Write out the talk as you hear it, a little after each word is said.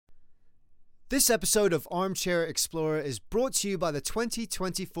This episode of Armchair Explorer is brought to you by the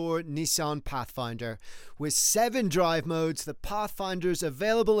 2024 Nissan Pathfinder. With 7 drive modes, the Pathfinder's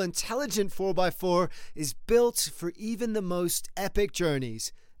available intelligent 4x4 is built for even the most epic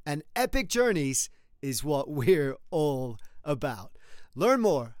journeys. And epic journeys is what we're all about. Learn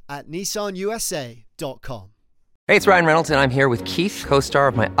more at nissanusa.com. Hey, it's Ryan Reynolds, and I'm here with Keith, co-star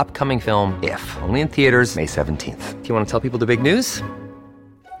of my upcoming film, If, only in theaters May 17th. Do you want to tell people the big news?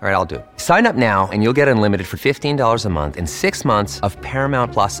 All right, I'll do it. Sign up now and you'll get unlimited for $15 a month and 6 months of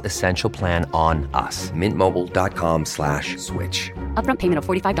Paramount Plus Essential Plan on us. MintMobile.com/switch. Upfront payment of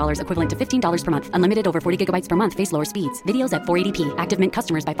 $45 equivalent to $15 per month. Unlimited over 40 gigabytes per month. Face lower speeds. Videos at 480p. Active Mint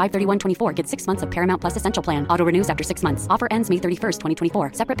customers by 531.24 get 6 months of Paramount Plus Essential Plan. Auto renews after 6 months. Offer ends May 31st,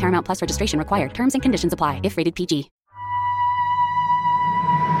 2024. Separate Paramount Plus registration required. Terms and conditions apply if rated PG.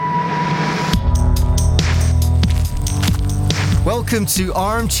 Welcome to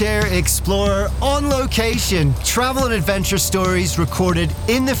Armchair Explorer on location. Travel and adventure stories recorded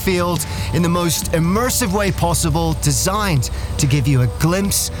in the field in the most immersive way possible, designed to give you a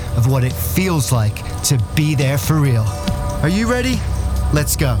glimpse of what it feels like to be there for real. Are you ready?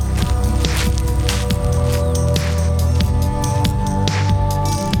 Let's go.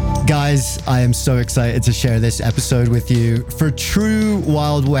 Guys, I am so excited to share this episode with you. For true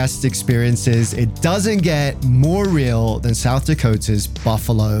Wild West experiences, it doesn't get more real than South Dakota's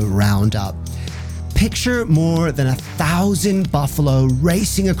Buffalo Roundup. Picture more than 1,000 buffalo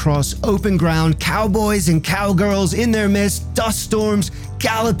racing across open ground, cowboys and cowgirls in their midst, dust storms,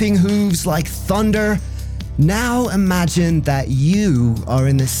 galloping hooves like thunder. Now imagine that you are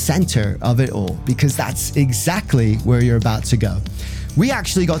in the center of it all, because that's exactly where you're about to go. We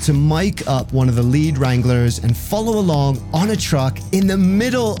actually got to mic up one of the lead wranglers and follow along on a truck in the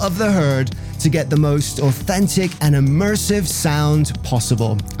middle of the herd to get the most authentic and immersive sound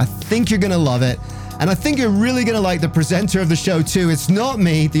possible. I think you're gonna love it. And I think you're really gonna like the presenter of the show too. It's not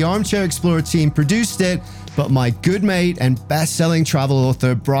me, the Armchair Explorer team produced it, but my good mate and best-selling travel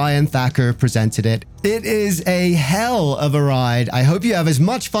author Brian Thacker presented it. It is a hell of a ride. I hope you have as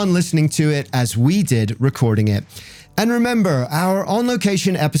much fun listening to it as we did recording it. And remember, our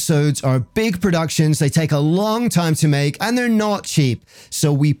on-location episodes are big productions. They take a long time to make, and they're not cheap.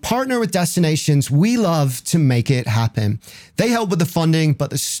 So we partner with destinations we love to make it happen. They help with the funding,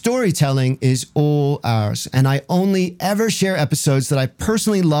 but the storytelling is all ours. And I only ever share episodes that I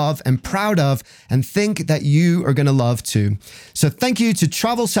personally love and proud of and think that you are going to love too. So thank you to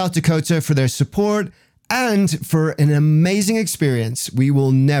Travel South Dakota for their support and for an amazing experience we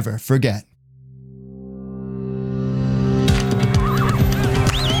will never forget.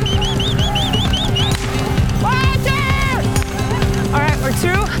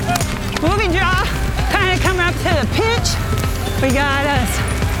 Through moving jaw, kind of coming up to the pitch. We got us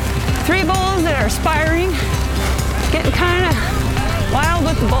 3 bulls that are aspiring, getting kind of wild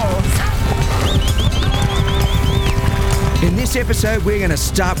with the bulls. In this episode, we're going to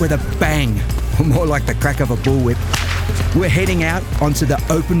start with a bang, or more like the crack of a bullwhip. We're heading out onto the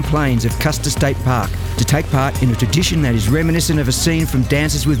open plains of Custer State Park to take part in a tradition that is reminiscent of a scene from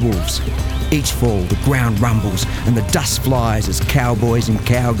Dances with Wolves. Each fall, the ground rumbles and the dust flies as cowboys and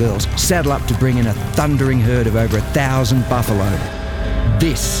cowgirls saddle up to bring in a thundering herd of over 1,000 buffalo.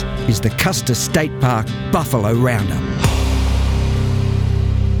 This is the Custer State Park Buffalo Roundup.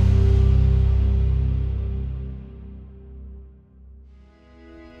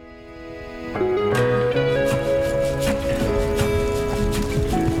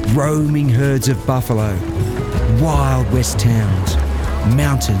 Roaming herds of buffalo, Wild West towns,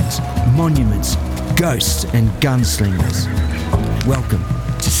 mountains, monuments, ghosts and gunslingers. Welcome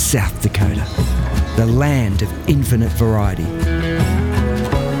to South Dakota, the land of infinite variety.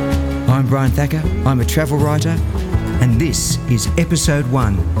 I'm Brian Thacker, I'm a travel writer, and this is Episode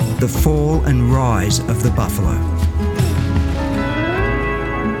 1, The Fall and Rise of the Buffalo.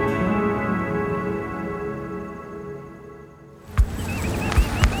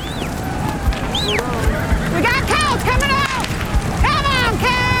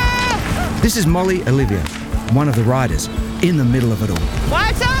 This is Molly Olivia, one of the riders, in the middle of it all.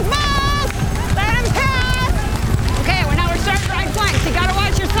 Watch those bulls! Let them pass! Okay, well now we're starting right flanks. You gotta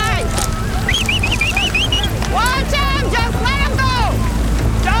watch your sides. Watch them! Just let them go!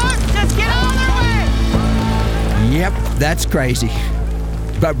 Don't just get out of their way! Yep, that's crazy.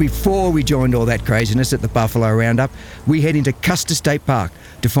 But before we joined all that craziness at the Buffalo Roundup, we head into Custer State Park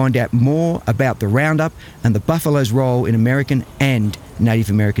to find out more about the Roundup and the buffalo's role in American and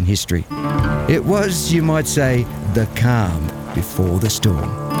Native American history. It was, you might say, the calm before the storm.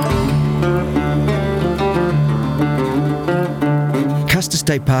 Custer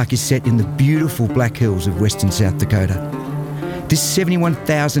State Park is set in the beautiful Black Hills of western South Dakota. This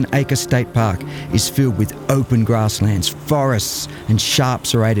 71,000-acre state park is filled with open grasslands, forests, and sharp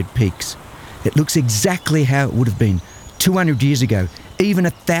serrated peaks. It looks exactly how it would have been 200 years ago, even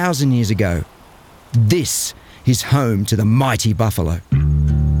 1,000 years ago. This is home to the mighty buffalo.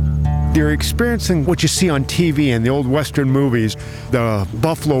 You're experiencing what you see on TV in the old Western movies, the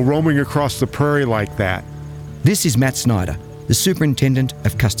buffalo roaming across the prairie like that. This is Matt Snyder, the superintendent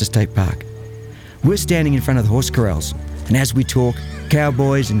of Custer State Park. We're standing in front of the horse corrals, and as we talk,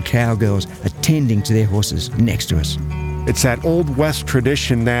 cowboys and cowgirls are tending to their horses next to us. It's that old West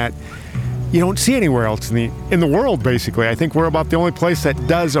tradition that you don't see anywhere else in the world, basically. I think we're about the only place that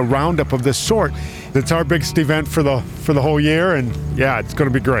does a roundup of this sort. It's our biggest event for the whole year, and yeah, it's going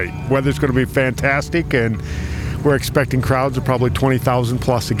to be great. Weather's going to be fantastic, and we're expecting crowds of probably 20,000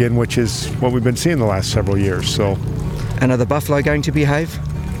 plus again, which is what we've been seeing the last several years. So, and are the buffalo going to behave?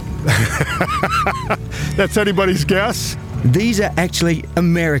 That's anybody's guess. These are actually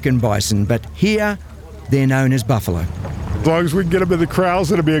American bison, but here they're known as buffalo. As long as we can get them in the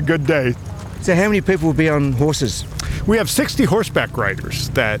corrals, it'll be a good day. So how many people will be on horses? We have 60 horseback riders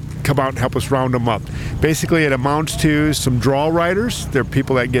that come out and help us round them up. Basically, it amounts to some draw riders. There are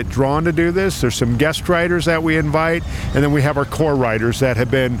people that get drawn to do this. There's some guest riders that we invite. And then we have our core riders that have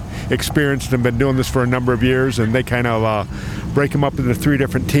been experienced and been doing this for a number of years. And they kind of break them up into 3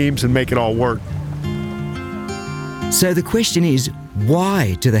 different teams and make it all work. So the question is,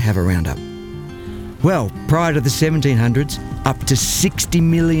 why do they have a roundup? Well, prior to the 1700s, up to 60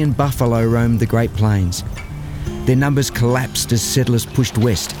 million buffalo roamed the Great Plains. Their numbers collapsed as settlers pushed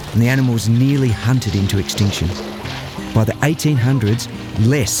west, and the animals nearly hunted into extinction. By the 1800s,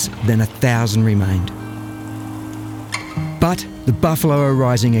 less than 1,000 remained. But the buffalo are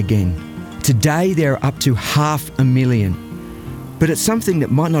rising again. Today, there are up to 500,000. But it's something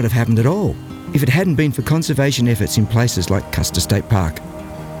that might not have happened at all if it hadn't been for conservation efforts in places like Custer State Park.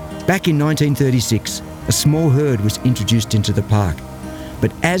 Back in 1936, a small herd was introduced into the park.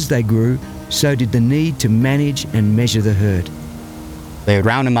 But as they grew, so did the need to manage and measure the herd. They would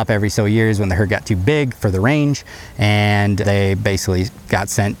round them up every so years when the herd got too big for the range, and they basically got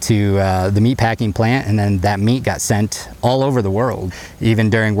sent to the meatpacking plant, and then that meat got sent all over the world. Even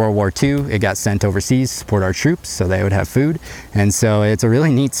during World War II, it got sent overseas to support our troops so they would have food, and so it's a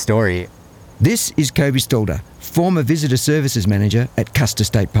really neat story. This is Kobe Stalder, former Visitor Services Manager at Custer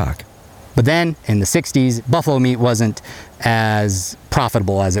State Park. But then in the 60s, buffalo meat wasn't as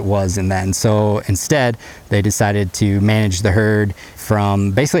profitable as it was and then. So instead, they decided to manage the herd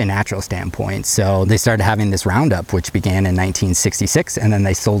from basically a natural standpoint. So they started having this roundup, which began in 1966, and then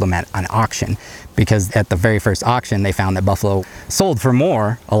they sold them at an auction. Because at the very first auction, they found that buffalo sold for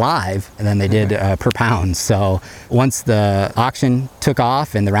more alive than they did per pound. So once the auction took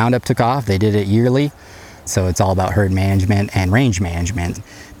off and the roundup took off, they did it yearly. So it's all about herd management and range management.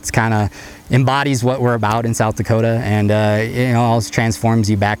 It's kind of embodies what we're about in South Dakota, and it all transforms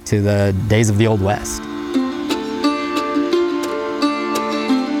you back to the days of the Old West.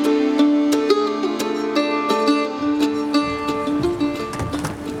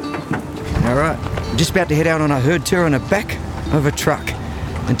 All right, I'm just about to head out on a herd tour on the back of a truck.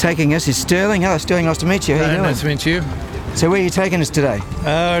 And taking us is Sterling. Hello, Sterling, nice to meet you. How you doing? Nice to meet you. So where are you taking us today?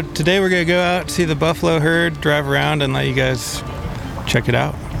 Today we're going to go out, see the buffalo herd, drive around, and let you guys check it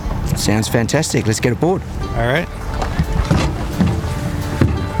out. Sounds fantastic. Let's get aboard. All right.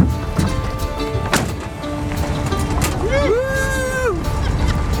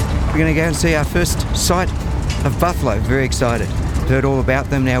 We're going to go and see our first sight of buffalo. Very excited. Heard all about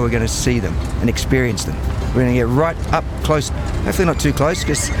them. Now we're going to see them and experience them. We're going to get right up close. Hopefully not too close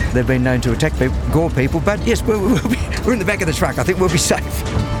because they've been known to attack people, gore people. But yes, we're in the back of the truck. I think we'll be safe.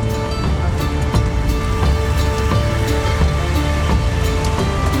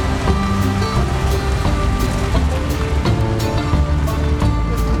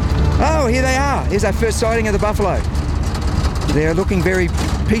 Oh, here they are. Here's our first sighting of the buffalo. They're looking very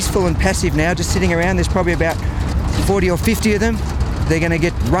peaceful and passive now, just sitting around. There's probably about 40 or 50 of them. They're going to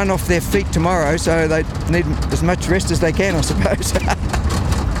get run off their feet tomorrow, so they need as much rest as they can, I suppose.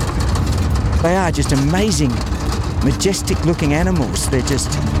 They are just amazing, majestic-looking animals. They're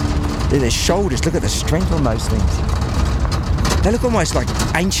their shoulders. Look at the strength on those things. They look almost like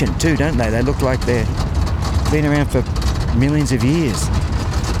ancient too, don't they? They look like they've been around for millions of years.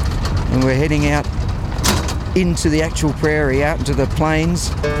 And we're heading out into the actual prairie, out into the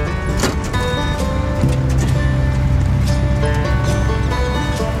plains.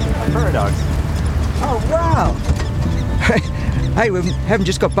 Prairie dogs. Oh, wow. Hey, we haven't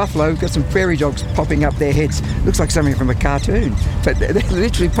just got buffalo, we've got some prairie dogs popping up their heads. Looks like something from a cartoon, but they're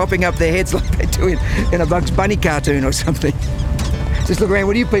literally popping up their heads like they do in a Bugs Bunny cartoon or something. Just look around,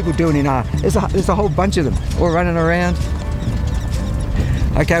 what are you people doing in R? There's a whole bunch of them all running around.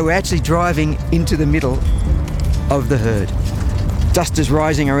 Okay, we're actually driving into the middle of the herd. Dust is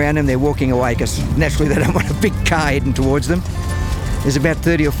rising around them, they're walking away because naturally they don't want a big car heading towards them. There's about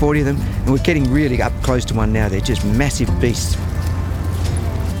 30 or 40 of them, and we're getting really up close to one now. They're just massive beasts.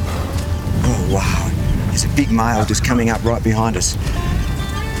 Oh, wow. There's a big male just coming up right behind us.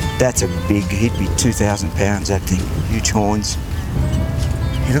 That's a big, he'd be 2,000 pounds, that thing. Huge horns.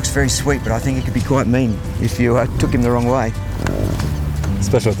 He looks very sweet, but I think he could be quite mean if you took him the wrong way.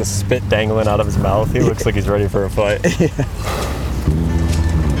 Especially with the spit dangling out of his mouth. He looks like he's ready for a fight. Yeah.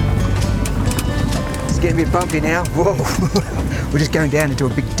 It's getting a bit bumpy now. Whoa. We're just going down into a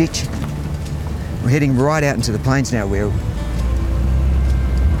big ditch. We're heading right out into the plains now where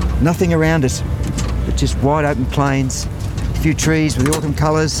nothing around us, but just wide open plains, a few trees with autumn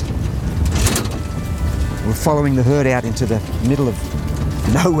colours. We're following the herd out into the middle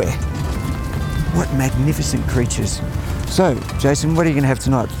of nowhere. What magnificent creatures. So, Jason, what are you going to have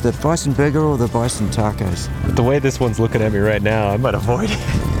tonight? The bison burger or the bison tacos? But the way this one's looking at me right now, I might avoid it.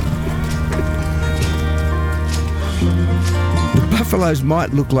 The buffaloes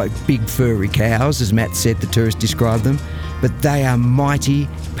might look like big furry cows, as Matt said, the tourist described them, but they are mighty,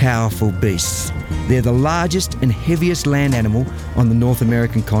 powerful beasts. They're the largest and heaviest land animal on the North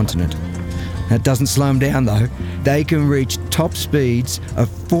American continent. That doesn't slow them down though. They can reach top speeds of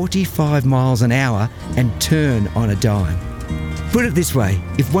 45 miles an hour and turn on a dime. Put it this way,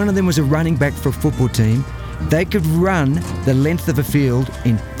 if one of them was a running back for a football team, they could run the length of a field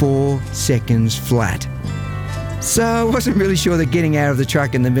in 4 seconds flat. So I wasn't really sure that getting out of the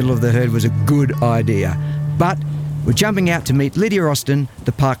truck in the middle of the herd was a good idea. But we're jumping out to meet Lydia Austin,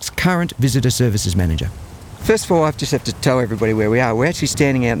 the park's current visitor services manager. First of all, I just have to tell everybody where we are. We're actually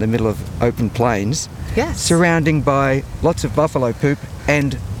standing out in the middle of open plains, Yes. surrounding by lots of buffalo poop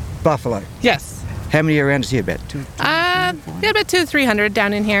and buffalo. Yes. How many are around us here, about two? Yeah, about 200-300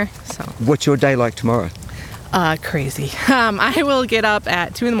 down in here. So, What's your day like tomorrow? crazy. I will get up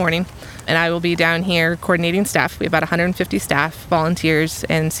at 2 a.m. and I will be down here coordinating staff. We have about 150 staff, volunteers,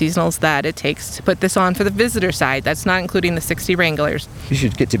 and seasonals that it takes to put this on for the visitor side. That's not including the 60 wranglers. You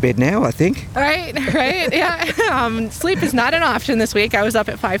should get to bed now, I think. Right, yeah. Sleep is not an option this week. I was up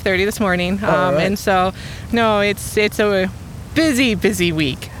at 5:30 this morning, right. and so, no, it's a busy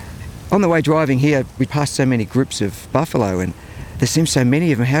week. On the way driving here, we passed so many groups of buffalo, and there seems so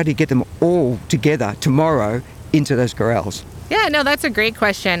many of them. How do you get them all together tomorrow into those corrals? Yeah, no, that's a great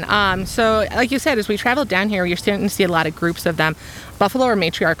question. So, like you said, as we travel down here, you're starting to see a lot of groups of them. Buffalo are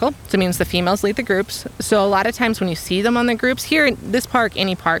matriarchal, so it means the females lead the groups. So a lot of times when you see them on the groups, here in this park,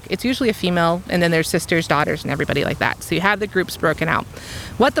 any park, it's usually a female, and then there's sisters, daughters, and everybody like that. So you have the groups broken out.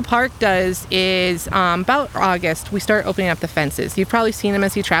 What the park does is, about August, we start opening up the fences. You've probably seen them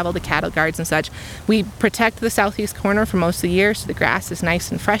as you travel to cattle guards and such. We protect the southeast corner for most of the year, so the grass is nice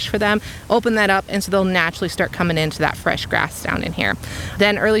and fresh for them. Open that up, and so they'll naturally start coming into that fresh grass down in here.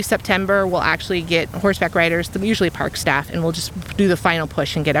 Then early September, we'll actually get horseback riders, usually park staff, and we'll just do the final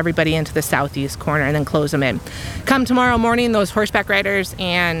push and get everybody into the southeast corner and then close them in. Come tomorrow morning, those horseback riders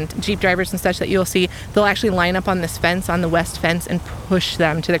and Jeep drivers and such that you'll see, they'll actually line up on this fence, on the west fence, and push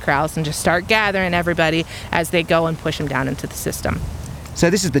them to the corrals and just start gathering everybody as they go and push them down into the system. So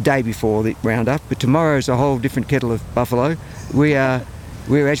this is the day before the roundup, but tomorrow's a whole different kettle of buffalo.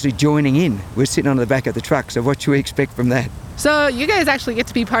 We're actually joining in. We're sitting on the back of the truck, so what should we expect from that? So you guys actually get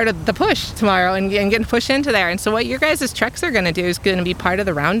to be part of the push tomorrow and get pushed into there. And so what your guys' trucks are going to do is going to be part of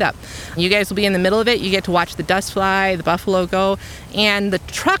the roundup. You guys will be in the middle of it. You get to watch the dust fly, the buffalo go. And the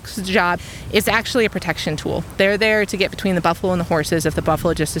truck's job is actually a protection tool. They're there to get between the buffalo and the horses if the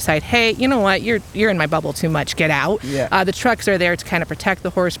buffalo just decide, hey, you know what, you're in my bubble too much, get out. Yeah. The trucks are there to kind of protect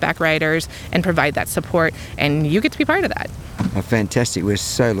the horseback riders and provide that support. And you get to be part of that. Oh, fantastic. We're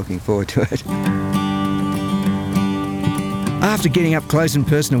so looking forward to it. After getting up close and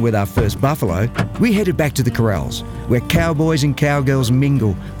personal with our first buffalo, we headed back to the corrals, where cowboys and cowgirls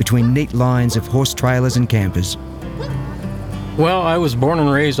mingle between neat lines of horse trailers and campers. Well, I was born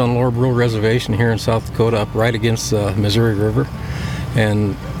and raised on Lower Brule Reservation here in South Dakota, up right against the Missouri River,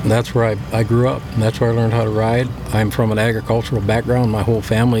 and that's where I grew up. And that's where I learned how to ride. I'm from an agricultural background. My whole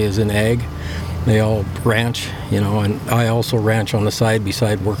family is in ag. They all ranch, and I also ranch on the side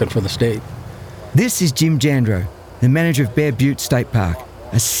beside working for the state. This is Jim Jandro, the manager of Bear Butte State Park,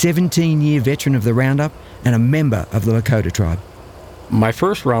 a 17-year veteran of the roundup and a member of the Dakota tribe. My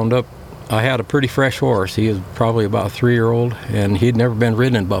first roundup, I had a pretty fresh horse. He was probably about a 3-year-old, and he'd never been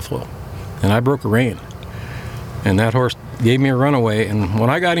ridden in buffalo. And I broke a rein. And that horse gave me a runaway, and when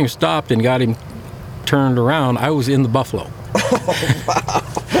I got him stopped and got him turned around, I was in the buffalo.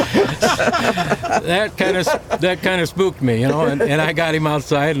 That kind of spooked me, and I got him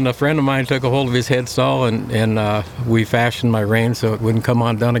outside, and a friend of mine took a hold of his headstall, and we fashioned my rein so it wouldn't come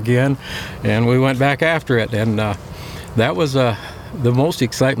undone again, and we went back after it, and that was the most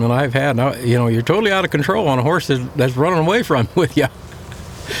excitement I've had. Now, you're totally out of control on a horse that's running away from with you.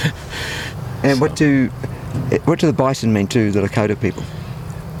 And what do the bison mean to the Dakota people?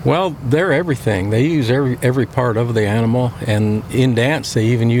 Well, they're everything. They use every part of the animal, and in dance they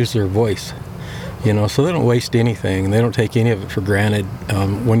even use their voice. So they don't waste anything. They don't take any of it for granted.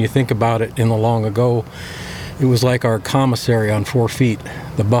 When you think about it, in the long ago, it was like our commissary on 4 feet.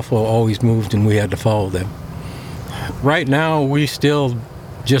 The buffalo always moved, and we had to follow them. Right now, we still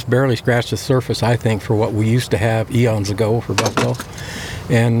just barely scratch the surface, I think, for what we used to have eons ago for buffalo.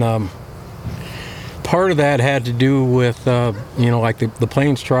 And part of that had to do with, like the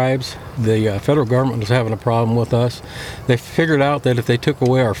Plains tribes. The federal government was having a problem with us. They figured out that if they took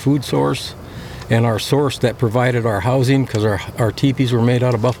away our food source and our source that provided our housing, because our teepees were made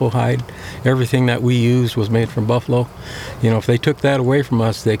out of buffalo hide, everything that we used was made from buffalo. If they took that away from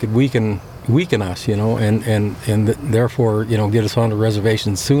us, they could weaken us, and therefore, get us onto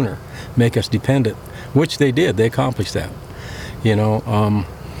reservations sooner, make us dependent, which they did. They accomplished that,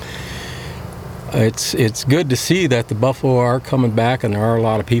 It's good to see that the buffalo are coming back, and there are a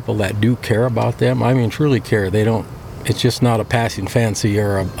lot of people that do care about them. I mean, truly care. They don't. It's just not a passing fancy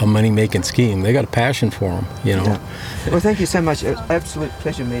or a money-making scheme. They got a passion for them, Yeah. Well, thank you so much. It was an absolute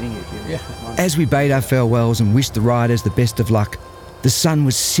pleasure meeting you, Jim. Yeah. As we bade our farewells and wished the riders the best of luck, the sun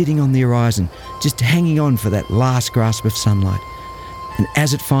was sitting on the horizon, just hanging on for that last grasp of sunlight. And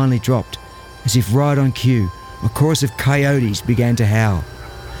as it finally dropped, as if right on cue, a chorus of coyotes began to howl.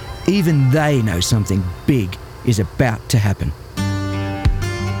 Even they know something big is about to happen.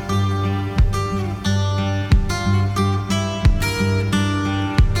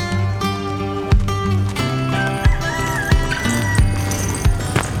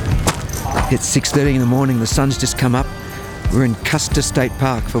 It's 6:30 in the morning, the sun's just come up. We're in Custer State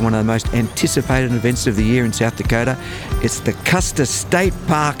Park for one of the most anticipated events of the year in South Dakota. It's the Custer State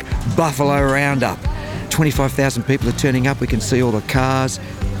Park Buffalo Roundup. 25,000 people are turning up. We can see all the cars,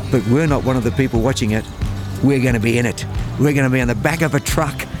 but we're not one of the people watching it. We're going to be in it. We're going to be on the back of a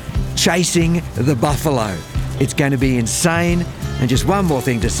truck chasing the buffalo. It's going to be insane. And just one more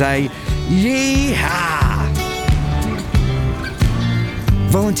thing to say, yee-haw!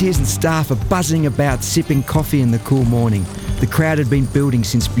 Volunteers and staff are buzzing about, sipping coffee in the cool morning. The crowd had been building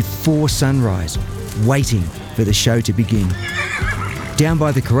since before sunrise, waiting for the show to begin. Down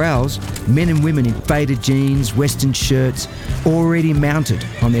by the corrals, men and women in faded jeans, western shirts, already mounted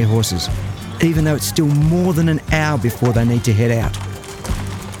on their horses, even though it's still more than an hour before they need to head out.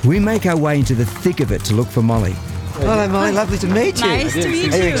 We make our way into the thick of it to look for Molly. Hello, Molly. Lovely to meet you. Nice to meet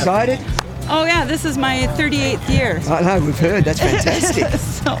you. Are you excited? Oh yeah, this is my 38th year. I know, we've heard. That's fantastic.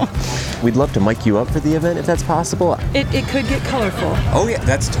 We'd love to mic you up for the event if that's possible. It could get colorful. Oh yeah,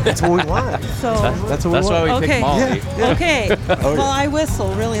 that's what we want. So that's what we want. Why we picked Molly. Yeah. Okay. Well, I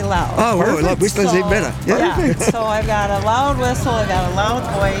whistle really loud. Oh, well, whistling's even better. Yeah. So I've got a loud whistle, I've got a loud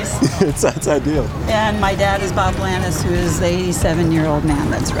voice. That's ideal. And my dad is Bob Landis, who is the 87-year-old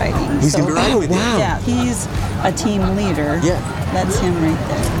man that's riding. He's gonna be riding with you. Yeah, he's a team leader. Yeah. That's him right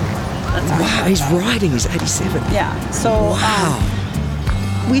there. Wow, he's riding. He's 87. Yeah. So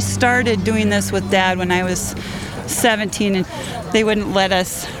we started doing this with Dad when I was 17, and they wouldn't let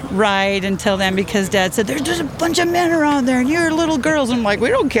us ride until then because Dad said, there's just a bunch of men around there and you're little girls. And I'm like, we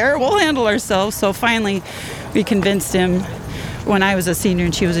don't care. We'll handle ourselves. So finally we convinced him when I was a senior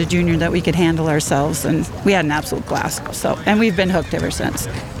and she was a junior that we could handle ourselves, and we had an absolute blast. So, and we've been hooked ever since.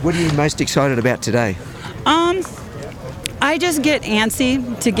 What are you most excited about today? I just get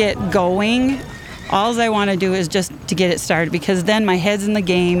antsy to get going. All I want to do is just to get it started, because then my head's in the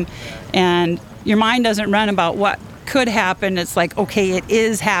game and your mind doesn't run about what could happen. It's like, okay, it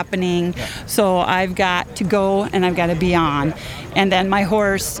is happening. Yeah. So I've got to go and I've got to be on. And then my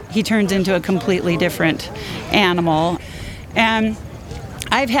horse, he turns into a completely different animal. And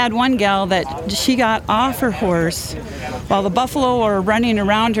I've had one gal that she got off her horse while the buffalo were running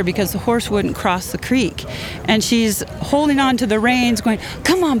around her because the horse wouldn't cross the creek. And she's holding on to the reins going,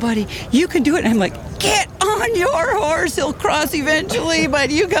 come on, buddy, you can do it. And I'm like, get on your horse. He'll cross eventually,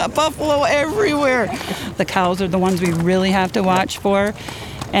 but you got buffalo everywhere. The cows are the ones we really have to watch for.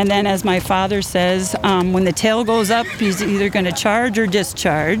 And then, as my father says, when the tail goes up, he's either going to charge or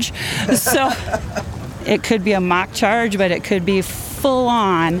discharge. So it could be a mock charge, but it could be full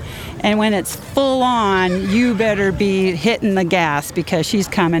on. And when it's full on, you better be hitting the gas because she's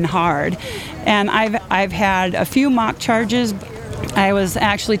coming hard. And I've had a few mock charges. I was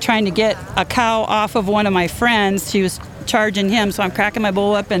actually trying to get a cow off of one of my friends. She was charging him, so I'm cracking my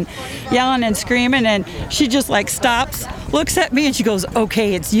bull up and yelling and screaming, and she just like stops, looks at me, and she goes,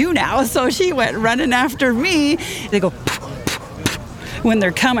 "Okay, it's you now." So she went running after me. They go when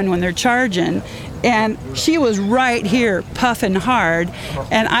they're coming, when they're charging. And she was right here puffing hard,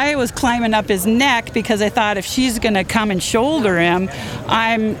 and I was climbing up his neck because I thought if she's going to come and shoulder him,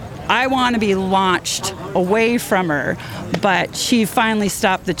 I want to be launched away from her. But she finally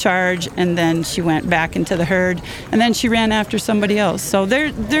stopped the charge, and then she went back into the herd, and then she ran after somebody else. So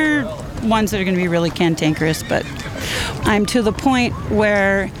they're ones that are going to be really cantankerous, but I'm to the point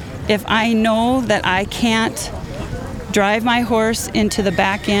where if I know that I can't drive my horse into the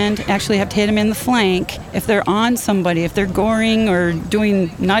back end, actually have to hit him in the flank. If they're on somebody, if they're goring or doing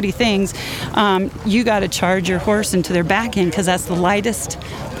naughty things, you got to charge your horse into their back end because that's the lightest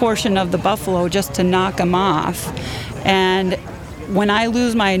portion of the buffalo, just to knock them off. And when I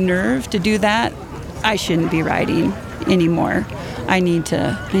lose my nerve to do that, I shouldn't be riding anymore. I need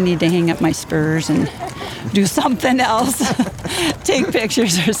to hang up my spurs and do something else. Take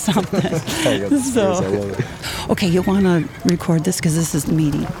pictures or something. So, okay, you want to record this because this is the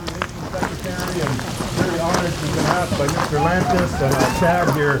meeting. Very honored to be asked by Mr. Lantis and our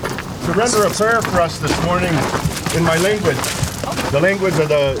tab here to render a prayer for us this morning in my language, the language of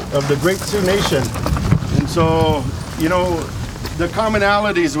the Great Sioux Nation. And so, you know, the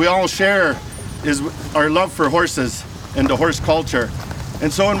commonalities we all share is our love for horses and the horse culture.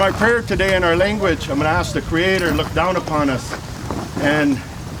 And so in my prayer today in our language, I'm going to ask the Creator to look down upon us and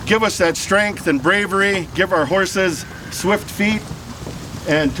give us that strength and bravery, give our horses swift feet,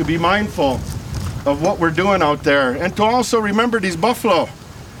 and to be mindful of what we're doing out there. And to also remember these buffalo.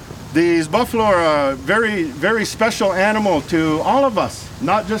 These buffalo are a very, very special animal to all of us,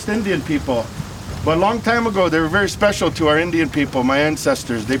 not just Indian people. But a long time ago, they were very special to our Indian people, my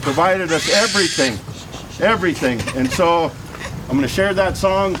ancestors. They provided us everything, everything. And so I'm going to share that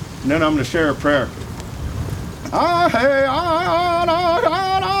song, and then I'm going to share a prayer.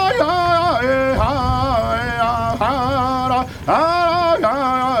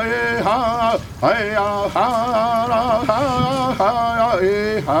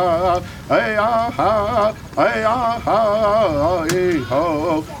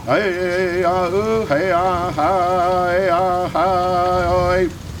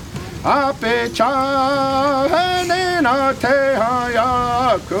 Apecha henina te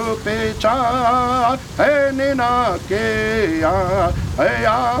haya kupecha henina ke ya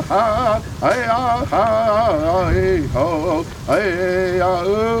aya ha aya ha ho aya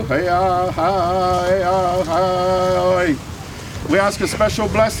ha. We ask a special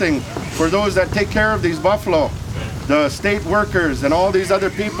blessing for those that take care of these buffalo, the state workers and all these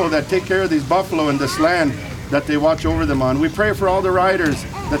other people that take care of these buffalo in this land that they watch over them on. We pray for all the riders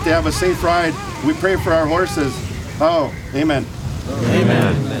that they have a safe ride. We pray for our horses. Oh, amen.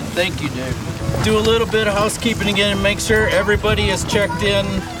 Amen. Thank you, Dave. Do a little bit of housekeeping again and make sure everybody is checked in.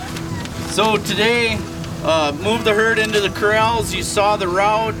 So today, move the herd into the corrals. You saw the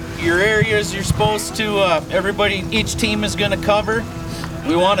route, your areas you're supposed to, each team is gonna cover.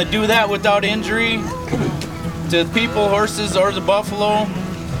 We wanna do that without injury to people, horses, or the buffalo.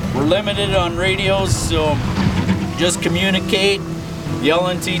 We're limited on radios, so just communicate,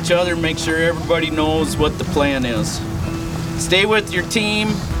 yelling to each other, make sure everybody knows what the plan is. Stay with your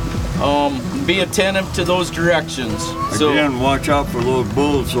team, be attentive to those directions. Again, watch out for those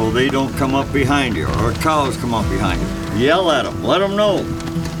bulls so they don't come up behind you, or cows come up behind you. Yell at them, let them know.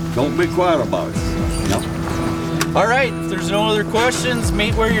 Don't be quiet about it. Yep. All right, if there's no other questions,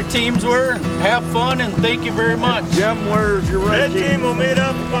 meet where your teams were, have fun, and thank you very much. Jim, where's your red team? Red team will meet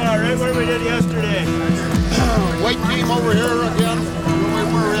up right where we did yesterday. White team over here again, where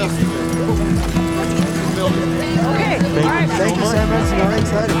we were yesterday. Okay, all right. Thank you so much. Go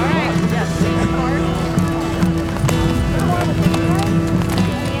inside. All right, yes.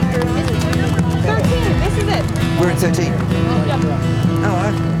 13, this is it. We're at 13.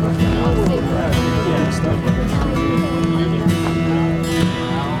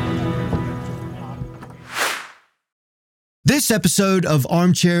 This This episode of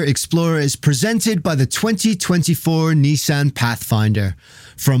Armchair Explorer is presented by the 2024 Nissan Pathfinder.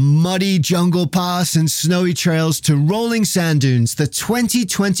 From muddy jungle paths and snowy trails to rolling sand dunes, the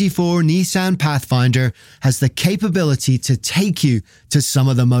 2024 Nissan Pathfinder has the capability to take you to some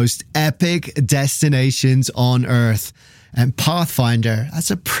of the most epic destinations on Earth. And Pathfinder,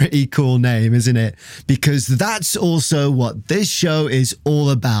 that's a pretty cool name, isn't it? Because that's also what this show is all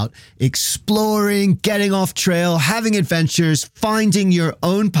about. Exploring, getting off trail, having adventures, finding your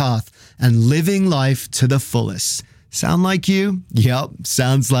own path, and living life to the fullest. Sound like you? Yup,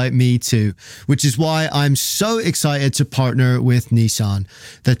 sounds like me too. Which is why I'm so excited to partner with Nissan.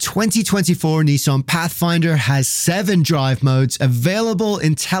 The 2024 Nissan Pathfinder has 7 drive modes, available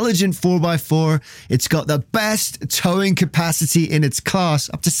intelligent 4x4. It's got the best towing capacity in its class,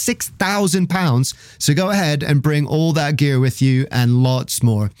 up to 6,000 pounds. So go ahead and bring all that gear with you and lots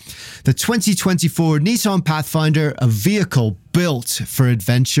more. The 2024 Nissan Pathfinder, a vehicle built for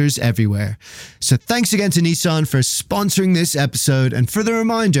adventures everywhere. So thanks again to Nissan for sponsoring this episode and for the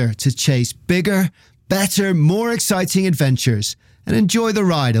reminder to chase bigger, better, more exciting adventures and enjoy the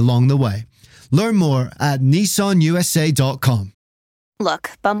ride along the way. Learn more at nissanusa.com.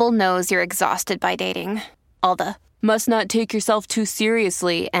 Look, Bumble knows you're exhausted by dating. All the must not take yourself too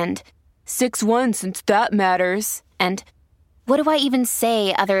seriously and 6'1" since that matters. And what do I even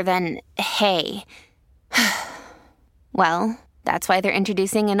say other than hey? Well, that's why they're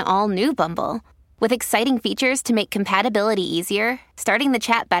introducing an all-new Bumble, with exciting features to make compatibility easier, starting the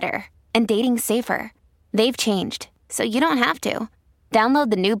chat better, and dating safer. They've changed, so you don't have to. Download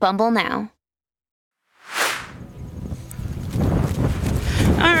the new Bumble now.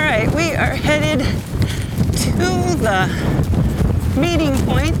 All right, we are headed to the meeting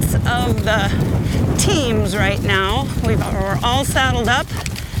points of the teams right now. We're all saddled up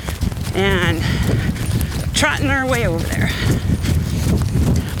and trotting our way over there.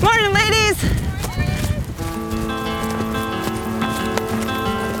 Morning, ladies!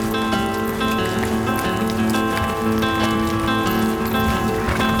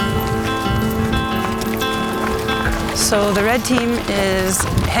 So the red team is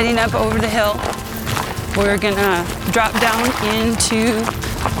heading up over the hill. We're gonna drop down into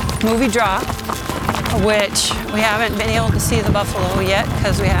Movie Draw, which we haven't been able to see the buffalo yet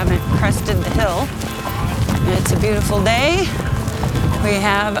because we haven't crested the hill. It's a beautiful day. We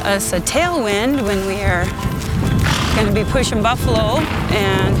have us a tailwind when we are going to be pushing buffalo.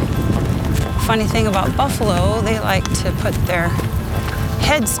 And funny thing about buffalo, they like to put their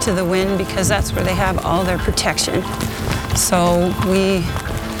heads to the wind because that's where they have all their protection. So we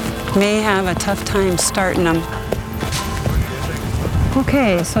may have a tough time starting them.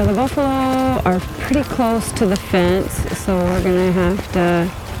 Okay, so the buffalo are pretty close to the fence, so we're going to have to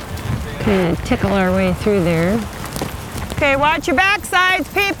kind of tickle our way through there. Okay, watch your backsides,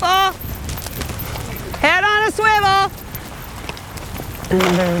 people. Head on a swivel.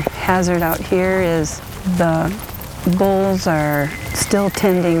 Another hazard out here is the bulls are still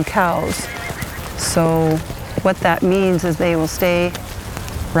tending cows. So what that means is they will stay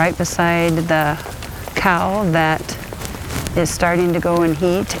right beside the cow that is starting to go in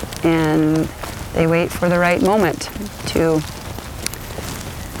heat, and they wait for the right moment to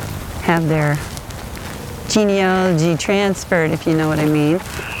have their genealogy transferred, if you know what I mean.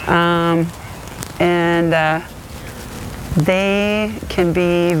 They can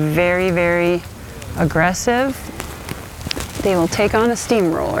be very, very aggressive. They will take on a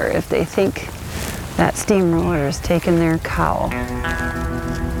steamroller if they think that steamroller is taking their cow.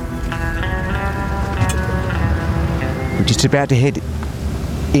 We're just about to head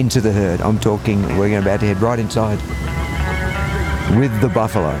into the herd. I'm talking, we're about to head right inside with the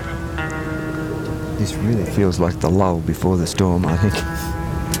buffalo. This really feels like the lull before the storm, I think.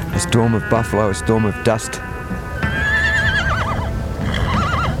 A storm of buffalo, a storm of dust.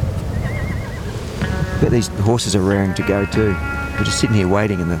 But these horses are raring to go too. We're just sitting here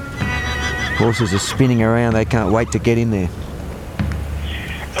waiting and the horses are spinning around. They can't wait to get in there.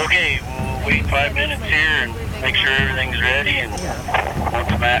 Okay, we'll wait 5 minutes here and make sure everything's ready, and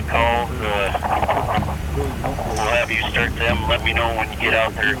once Matt calls, we'll have you start them. Let me know when you get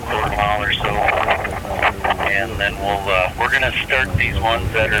out there, a quarter mile or so, and then we're gonna start these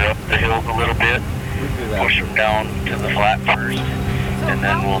ones that are up the hills a little bit, push them down to the flat first, and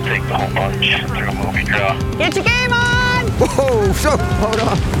then we'll take the whole bunch through a movie draw. Get your game on! Whoa, so hold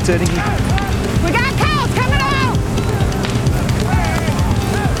on, turning in. We got cows coming out!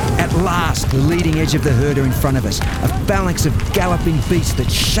 At last, the leading edge of the herd are in front of us. A phalanx of galloping beasts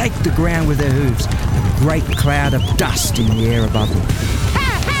that shake the ground with their hooves. A great cloud of dust in the air above them.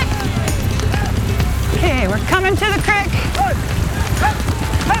 Okay, we're coming to the creek.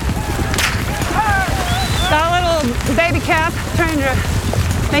 Got a little baby calf trying to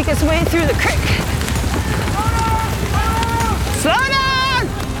make its way through the creek. Slow down!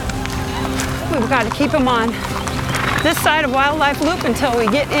 We've got to keep him on this side of Wildlife Loop until we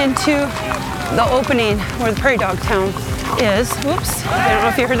get into the opening where the Prairie Dog Town is. Whoops, I don't know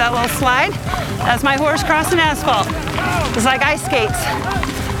if you heard that little slide. That's my horse crossing asphalt. It's like ice skates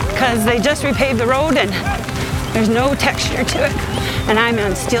because they just repaved the road and there's no texture to it. And I'm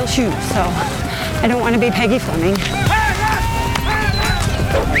on steel shoes, so I don't want to be Peggy Fleming.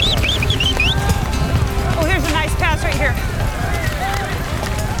 Oh, here's a nice pass right here.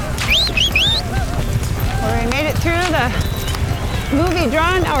 We made it through the movie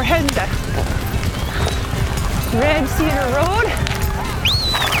draw. Now we're heading to Red Cedar Road.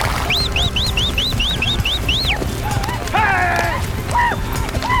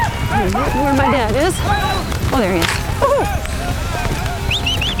 Where my dad is. Oh, there he is. Woo!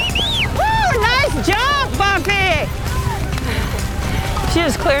 Woo! Nice jump, Buffy! She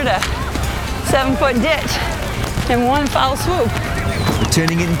just cleared a 7-foot ditch in one foul swoop. We're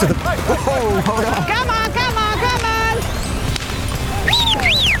turning it into the... Oh, hold on. Come on, come on, come on!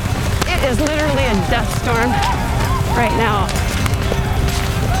 It is literally a death storm right now.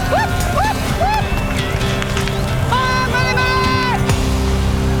 Whoop, whoop, whoop! Oh,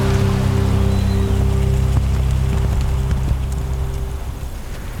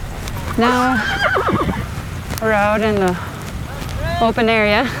 now we're out in the open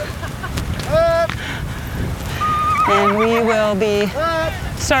area and we will be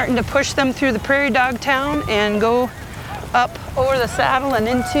starting to push them through the Prairie Dog Town and go up over the saddle and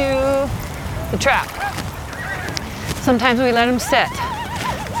into the trap. Sometimes we let them sit.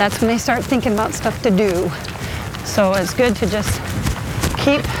 That's when they start thinking about stuff to do. So it's good to just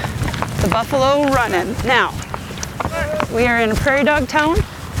keep the buffalo running. Now, we are in a Prairie Dog Town.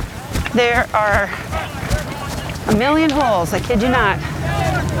 There are a million holes, I kid you not.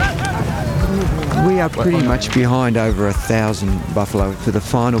 We are pretty much behind over 1,000 buffalo for the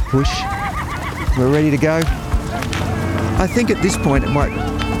final push. We're ready to go. I think at this point it might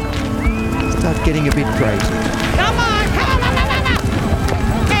start getting a bit crazy. Come on, come on, come on.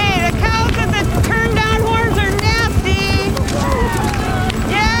 Hey, the cows with the turned down horns are nasty.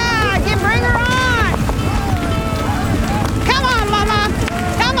 Yeah, bring her on. Come on, Mama.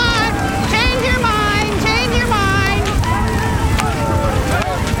 Come on. Change your mind, change your mind.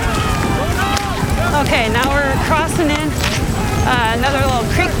 Okay, now we're crossing in another little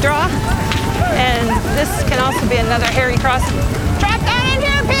creek draw. And this can also be another hairy crossing. Drop down in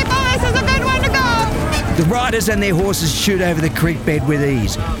here, people. This is a good one to go. The riders and their horses shoot over the creek bed with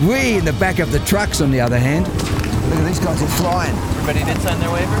ease. We in the back of the trucks, on the other hand. Look at these guys, are flying. Everybody did sign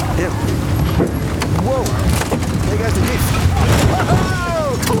their waiver? Yep. Whoa. There goes the lift.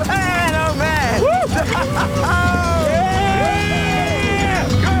 Oh, man, oh, man. Oh, yeah.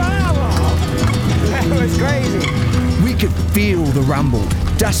 That was crazy. We could feel the rumble.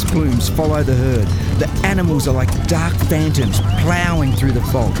 Dust plumes follow the herd. The animals are like dark phantoms ploughing through the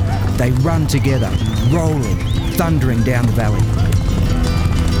fog. They run together, rolling, thundering down the valley.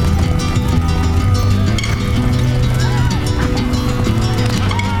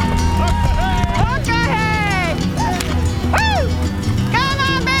 Okay! Woo! Come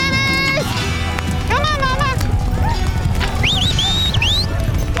on, babies! Come on, Mama!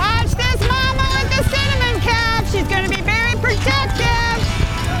 Watch this Mama with the cinnamon calf. She's going to be very protective.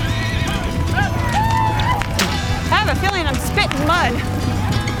 I have a feeling I'm spitting mud.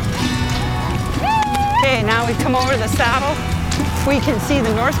 Okay, now we come over the saddle. We can see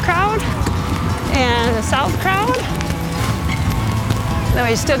the north crowd and the south crowd. Then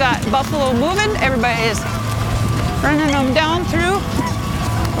we still got buffalo moving. Everybody is running them down through.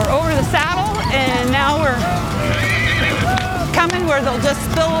 We're over the saddle, and now we're coming where they'll just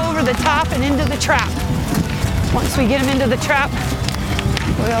spill over the top and into the trap. Once we get them into the trap,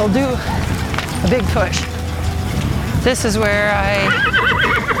 we'll do a big push. This is where I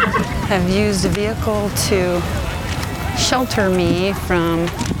have used a vehicle to shelter me from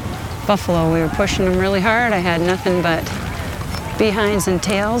buffalo. We were pushing them really hard. I had nothing but behinds and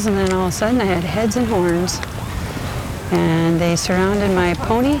tails, and then all of a sudden I had heads and horns. And they surrounded my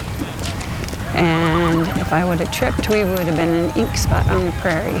pony, and if I would have tripped, we would have been an ink spot on the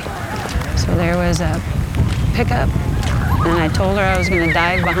prairie. So there was a pickup, and I told her I was going to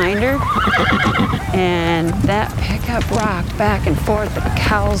dive behind her, and that pickup rocked back and forth. The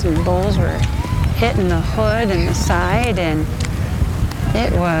cows and bulls were hitting the hood and the side, and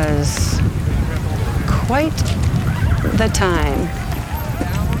it was quite the time.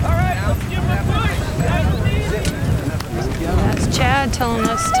 All right, let's give them a push. Chad telling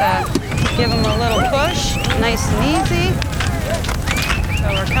us to give him a little push, nice and easy. So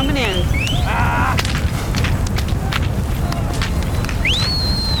we're coming in.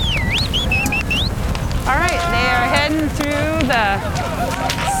 All right, they are heading through the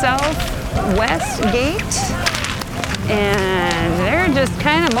southwest gate, and they're just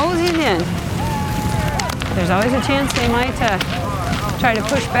kind of moseying in. There's always a chance they might try to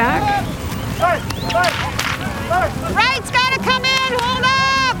push back. Right's got to come in, hold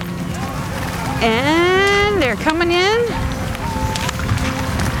up! And they're coming in.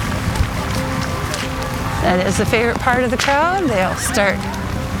 That is the favorite part of the crowd. They'll start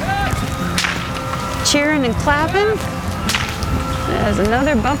cheering and clapping as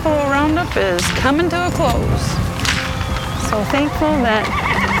another buffalo roundup is coming to a close. So thankful that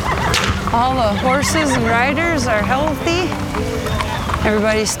all the horses and riders are healthy.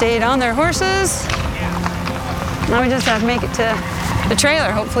 Everybody stayed on their horses. Now we just have to make it to the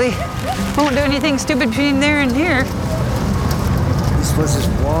trailer. Hopefully won't do anything stupid between there and here. This was as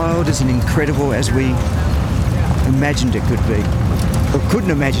wild, as incredible as we imagined it could be, or couldn't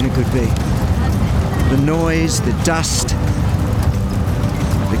imagine it could be. The noise, the dust,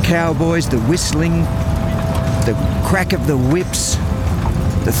 the cowboys, the whistling, the crack of the whips,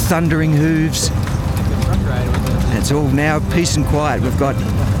 the thundering hooves. And it's all now peace and quiet. We've got,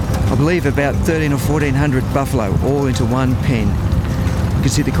 I believe, about 1,300 or 1,400 buffalo all into one pen. You can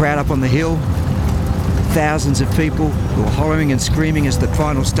see the crowd up on the hill. Thousands of people who are hollering and screaming as the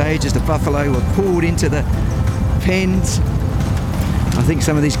final stage, as the buffalo were pulled into the pens. I think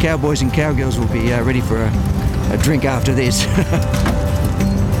some of these cowboys and cowgirls will be ready for a drink after this.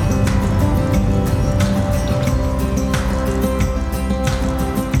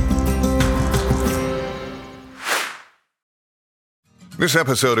 This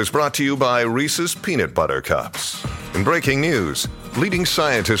episode is brought to you by Reese's Peanut Butter Cups. In breaking news, leading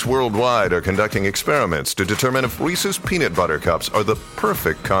scientists worldwide are conducting experiments to determine if Reese's Peanut Butter Cups are the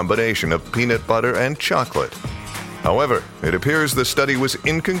perfect combination of peanut butter and chocolate. However, it appears the study was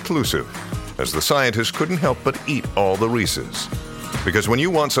inconclusive, as the scientists couldn't help but eat all the Reese's. Because when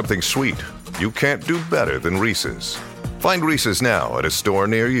you want something sweet, you can't do better than Reese's. Find Reese's now at a store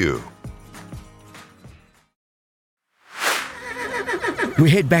near you. We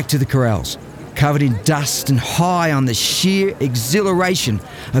head back to the corrals, covered in dust and high on the sheer exhilaration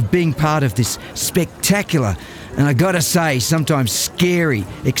of being part of this spectacular, and I gotta say, sometimes scary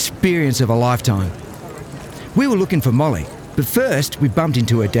experience of a lifetime. We were looking for Molly, but first we bumped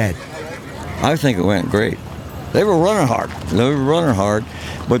into her dad. I think it went great. They were running hard.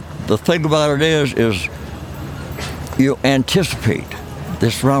 But the thing about it is you anticipate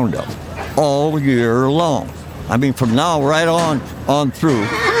this roundup all year long. I mean, from now right on through,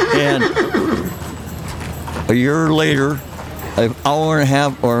 and a year later, an hour and a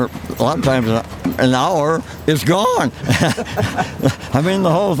half, or a lot of times an hour, is gone. I mean,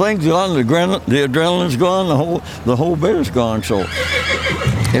 the whole thing's gone. The adrenaline's gone. The whole bit is gone. So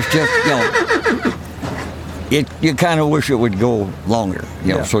it's just, you kind of wish it would go longer,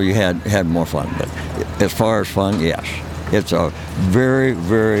 so you had more fun. But as far as fun, yes, it's a very,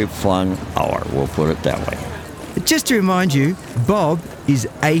 very fun hour. We'll put it that way. Just to remind you, Bob is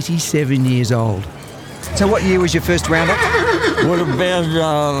 87 years old. So what year was your first roundup? Would have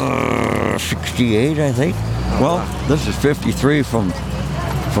been 68, I think. Well, this is 53 from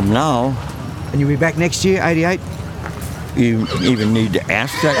now. And you'll be back next year, 88? You even need to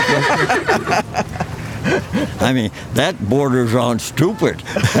ask that question? I mean, that borders on stupid.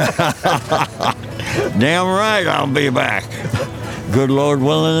 Damn right I'll be back. Good Lord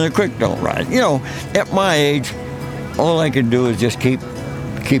willing, the creek don't rise. At my age, all I can do is just keep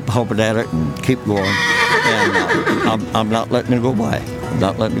humping at it and keep going. And I'm not letting it go by.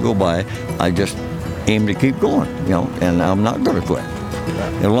 I just aim to keep going, and I'm not going to quit.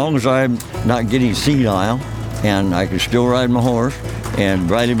 As long as I'm not getting senile and I can still ride my horse and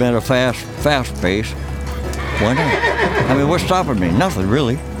ride him at a fast pace, why not? I mean, what's stopping me? Nothing,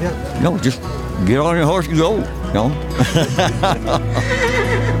 really. Yeah. Just get on your horse and go,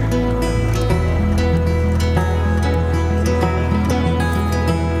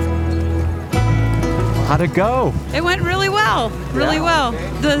 How'd it go? It went really well, well.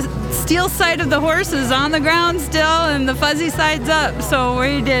 The steel side of the horse is on the ground still and the fuzzy side's up, so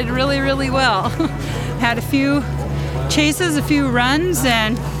we did really, really well. Had a few chases, a few runs,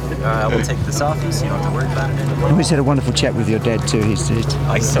 and... We'll take this off you so you don't have to worry about it anymore. We just had a wonderful chat with your dad too. He's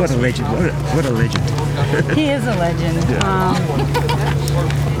what a legend. What a legend. He is a legend.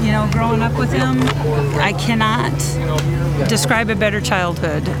 Growing up with him, I cannot describe a better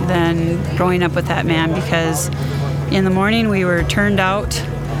childhood than growing up with that man, because In the morning, we were turned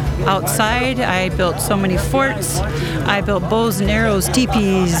outside. I built so many forts. I built bows and arrows,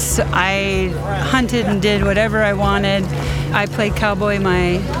 teepees. I hunted and did whatever I wanted. I played cowboy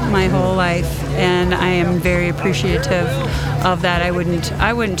my whole life, and I am very appreciative of that. I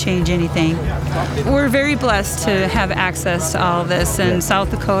wouldn't change anything. We're very blessed to have access to all this, and South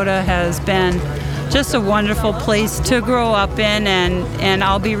Dakota has been just a wonderful place to grow up in, and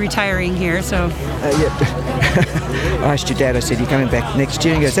I'll be retiring here, so. I asked your dad, I said, "You coming back next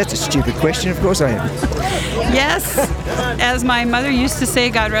year?" And he goes, "That's a stupid question, of course I am." Yes, as my mother used to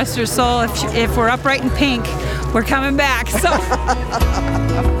say, God rest her soul, if we're upright and pink, we're coming back, so.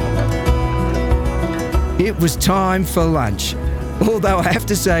 It was time for lunch, although I have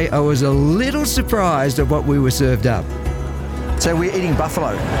to say I was a little surprised at what we were served up. So we're eating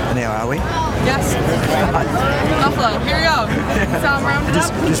buffalo now, are we? Yes. Buffalo. Here we go. So I'm rounded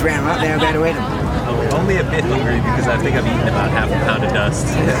up. Just round them up now, about to eat them. Oh, only a bit hungry because I think I've eaten about half a pound of dust.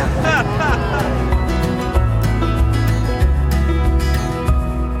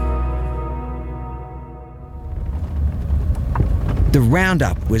 The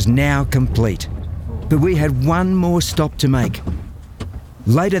roundup was now complete, but we had one more stop to make.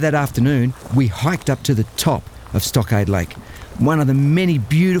 Later that afternoon, we hiked up to the top of Stockade Lake, one of the many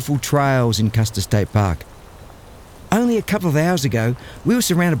beautiful trails in Custer State Park. Only a couple of hours ago, we were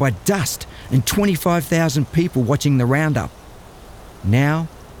surrounded by dust and 25,000 people watching the roundup. Now,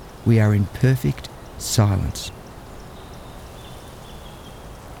 we are in perfect silence.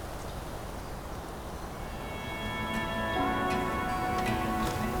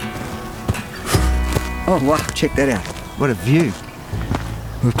 Oh wow, check that out. What a view.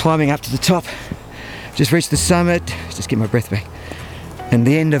 We're climbing up to the top. Just reached the summit, just get my breath back. And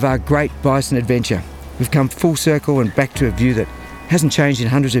the end of our great bison adventure. We've come full circle and back to a view that hasn't changed in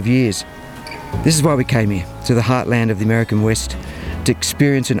hundreds of years. This is why we came here, to the heartland of the American West, to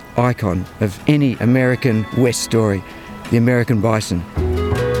experience an icon of any American West story, the American bison.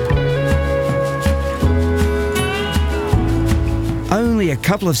 Only a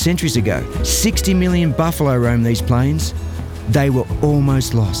couple of centuries ago, 60 million buffalo roamed these plains. They were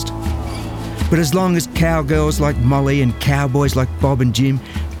almost lost. But as long as cowgirls like Molly and cowboys like Bob and Jim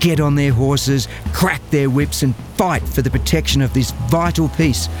get on their horses, crack their whips and fight for the protection of this vital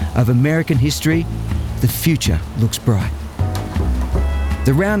piece of American history, the future looks bright.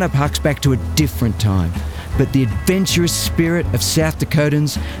 The roundup harks back to a different time, but the adventurous spirit of South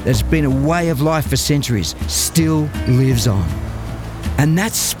Dakotans that's been a way of life for centuries still lives on. And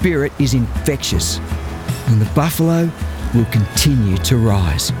that spirit is infectious, and the buffalo will continue to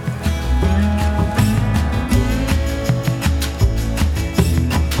rise.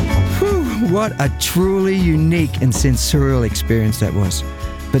 Whew, what a truly unique and sensorial experience that was.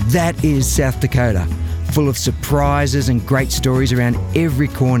 But that is South Dakota, full of surprises and great stories around every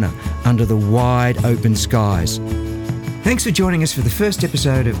corner under the wide open skies. Thanks for joining us for the first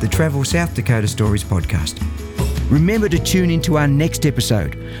episode of the Travel South Dakota Stories podcast. Remember to tune into our next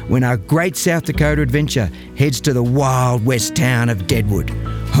episode when our great South Dakota adventure heads to the wild west town of Deadwood,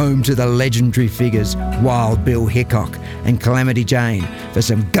 home to the legendary figures Wild Bill Hickok and Calamity Jane for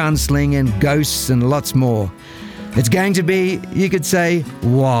some gunslinging, ghosts and lots more. It's going to be, you could say,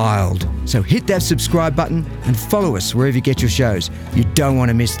 wild. So hit that subscribe button and follow us wherever you get your shows. You don't want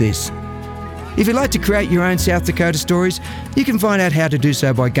to miss this. If you'd like to create your own South Dakota stories, you can find out how to do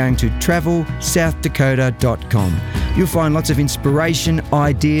so by going to travelsouthdakota.com. You'll find lots of inspiration,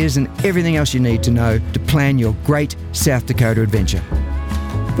 ideas, and everything else you need to know to plan your great South Dakota adventure.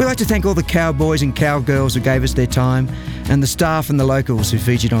 We'd like to thank all the cowboys and cowgirls who gave us their time, and the staff and the locals who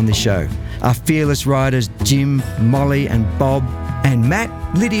featured on this show. Our fearless riders Jim, Molly, and Bob, and Matt,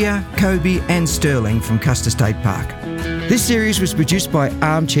 Lydia, Kobe, and Sterling from Custer State Park. This series was produced by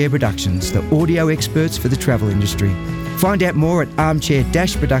Armchair Productions, the audio experts for the travel industry. Find out more at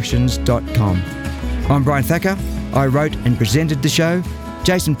armchair-productions.com. I'm Brian Thacker. I wrote and presented the show.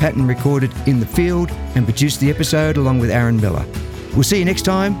 Jason Patton recorded in the field and produced the episode along with Aaron Miller. We'll see you next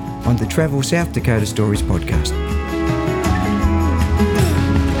time on the Travel South Dakota Stories podcast.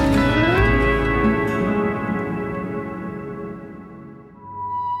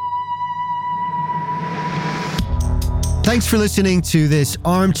 Thanks for listening to this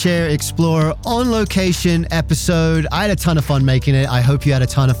Armchair Explorer on location episode. I had a ton of fun making it. I hope you had a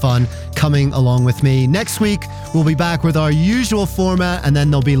ton of fun coming along with me. Next week, we'll be back with our usual format, and then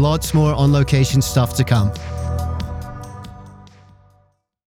there'll be lots more on location stuff to come.